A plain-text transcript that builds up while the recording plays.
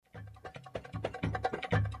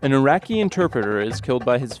An Iraqi interpreter is killed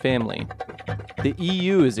by his family. The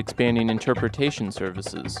EU is expanding interpretation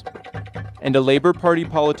services. And a Labour Party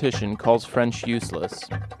politician calls French useless.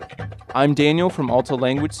 I'm Daniel from Alta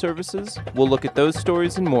Language Services. We'll look at those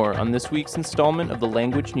stories and more on this week's installment of the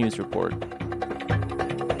Language News Report.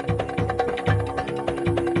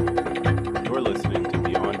 You're listening to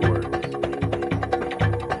Beyond Words.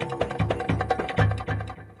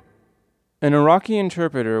 An Iraqi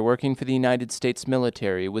interpreter working for the United States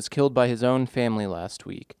military was killed by his own family last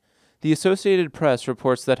week. The Associated Press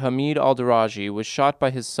reports that Hamid al-Daraji was shot by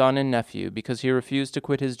his son and nephew because he refused to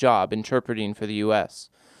quit his job interpreting for the U.S.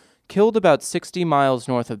 Killed about 60 miles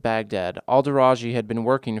north of Baghdad, al-Daraji had been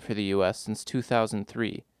working for the U.S. since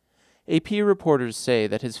 2003. AP reporters say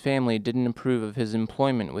that his family didn't approve of his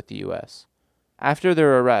employment with the U.S. After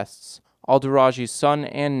their arrests, al-Daraji's son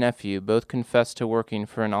and nephew both confessed to working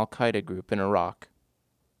for an al-Qaeda group in Iraq.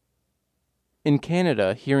 In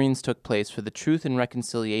Canada, hearings took place for the Truth and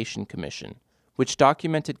Reconciliation Commission, which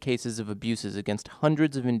documented cases of abuses against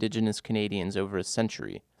hundreds of Indigenous Canadians over a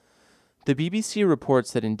century. The BBC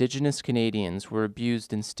reports that Indigenous Canadians were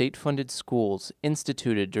abused in state-funded schools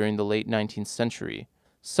instituted during the late 19th century,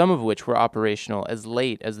 some of which were operational as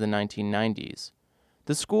late as the 1990s.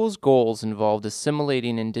 The school's goals involved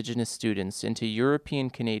assimilating Indigenous students into European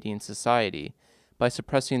Canadian society by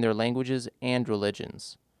suppressing their languages and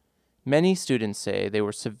religions. Many students say they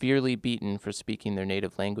were severely beaten for speaking their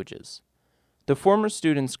native languages. The former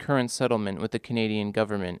students' current settlement with the Canadian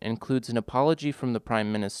government includes an apology from the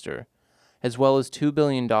Prime Minister, as well as $2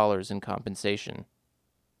 billion in compensation.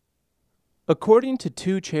 According to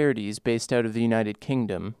two charities based out of the United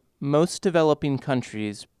Kingdom, most developing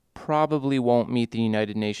countries probably won't meet the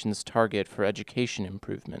United Nations target for education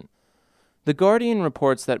improvement. The Guardian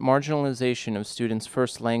reports that marginalization of students'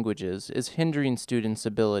 first languages is hindering students'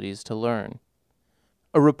 abilities to learn.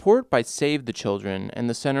 A report by Save the Children and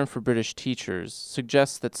the Centre for British Teachers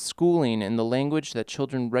suggests that schooling in the language that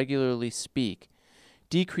children regularly speak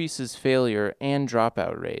decreases failure and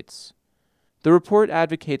dropout rates. The report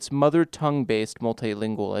advocates mother tongue-based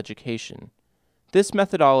multilingual education. This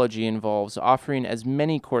methodology involves offering as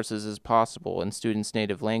many courses as possible in students'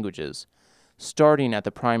 native languages, starting at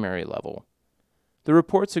the primary level. The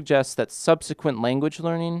report suggests that subsequent language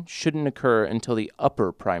learning shouldn't occur until the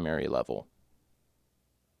upper primary level.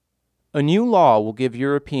 A new law will give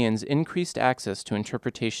Europeans increased access to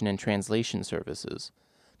interpretation and translation services.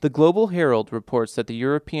 The Global Herald reports that the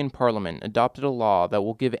European Parliament adopted a law that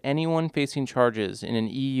will give anyone facing charges in an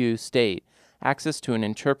EU state access to an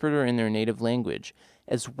interpreter in their native language,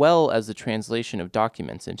 as well as the translation of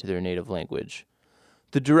documents into their native language.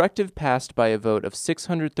 The directive passed by a vote of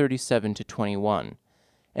 637 to 21,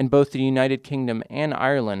 and both the United Kingdom and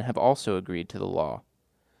Ireland have also agreed to the law.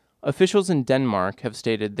 Officials in Denmark have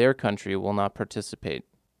stated their country will not participate.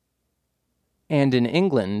 And in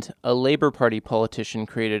England, a Labour Party politician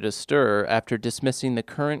created a stir after dismissing the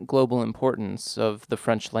current global importance of the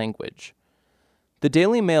French language. The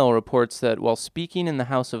Daily Mail reports that while speaking in the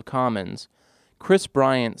House of Commons, Chris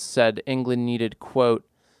Bryant said England needed, quote,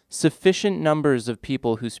 sufficient numbers of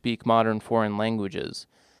people who speak modern foreign languages,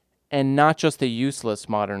 and not just the useless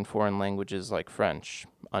modern foreign languages like French,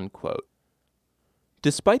 unquote.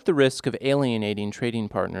 Despite the risk of alienating trading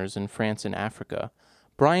partners in France and Africa,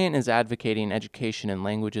 Bryant is advocating education in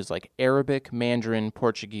languages like Arabic, Mandarin,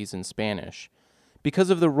 Portuguese, and Spanish,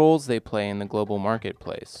 because of the roles they play in the global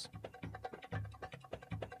marketplace.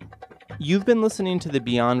 You've been listening to the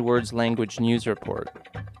Beyond Words Language News Report.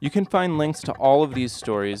 You can find links to all of these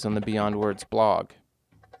stories on the Beyond Words blog.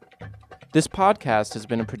 This podcast has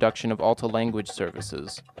been a production of Alta Language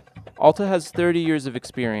Services. Alta has 30 years of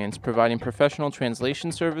experience providing professional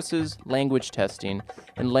translation services, language testing,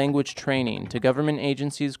 and language training to government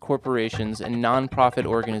agencies, corporations, and nonprofit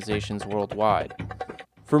organizations worldwide.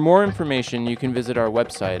 For more information, you can visit our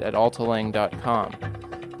website at altalang.com.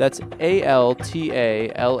 That's ALTALANG.com.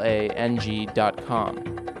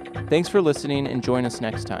 Thanks for listening and join us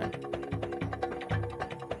next time.